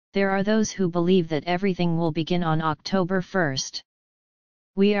There are those who believe that everything will begin on October 1st.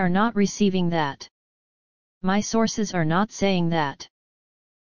 We are not receiving that. My sources are not saying that.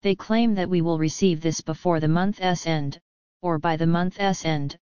 They claim that we will receive this before the month's end, or by the month's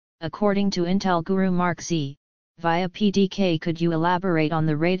end, according to Intel guru Mark Z. Via PDK, could you elaborate on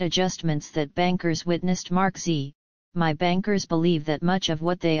the rate adjustments that bankers witnessed? Mark Z. My bankers believe that much of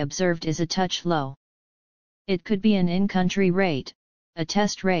what they observed is a touch low. It could be an in-country rate, a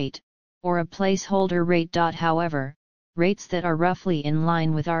test rate, or a placeholder rate. However, rates that are roughly in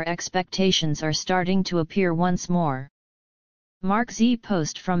line with our expectations are starting to appear once more. Mark Z.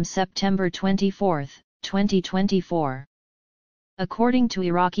 Post from September 24, 2024. According to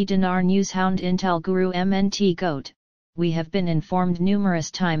Iraqi Dinar Newshound Intel Guru MNT Goat, we have been informed numerous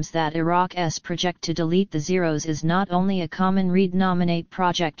times that Iraq's project to delete the zeros is not only a common read-nominate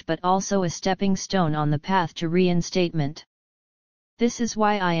project but also a stepping stone on the path to reinstatement. This is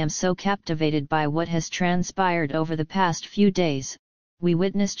why I am so captivated by what has transpired over the past few days. We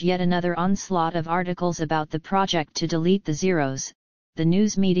witnessed yet another onslaught of articles about the project to delete the zeros. The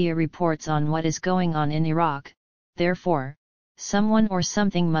news media reports on what is going on in Iraq. Therefore, someone or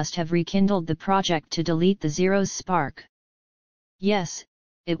something must have rekindled the project to delete the zeros spark. Yes,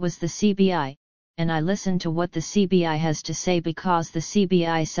 it was the CBI, and I listen to what the CBI has to say because the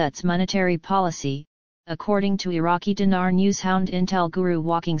CBI sets monetary policy. According to Iraqi Dinar Newshound Intel Guru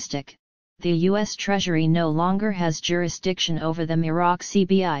Walkingstick, the U.S. Treasury no longer has jurisdiction over them Iraq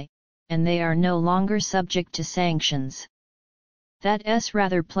CBI, and they are no longer subject to sanctions. That's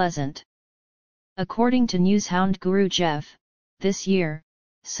rather pleasant. According to Newshound Guru Jeff, this year,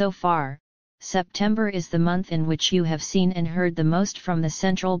 so far, September is the month in which you have seen and heard the most from the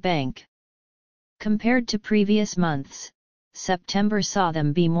central bank. Compared to previous months, September saw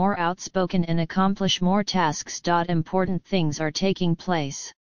them be more outspoken and accomplish more tasks. Important things are taking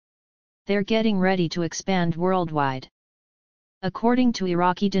place. They're getting ready to expand worldwide. According to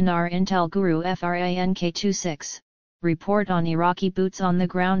Iraqi Dinar Intel Guru FRANK26, report on Iraqi boots on the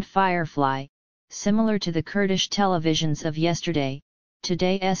ground Firefly. Similar to the Kurdish televisions of yesterday,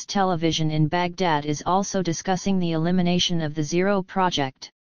 today's television in Baghdad is also discussing the elimination of the Zero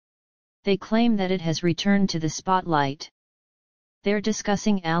Project. They claim that it has returned to the spotlight. They're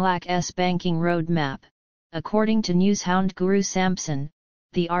discussing Iraq's banking roadmap. According to Newshound Guru Sampson,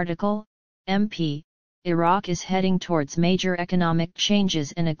 the article, MP, Iraq is heading towards major economic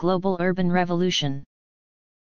changes and a global urban revolution.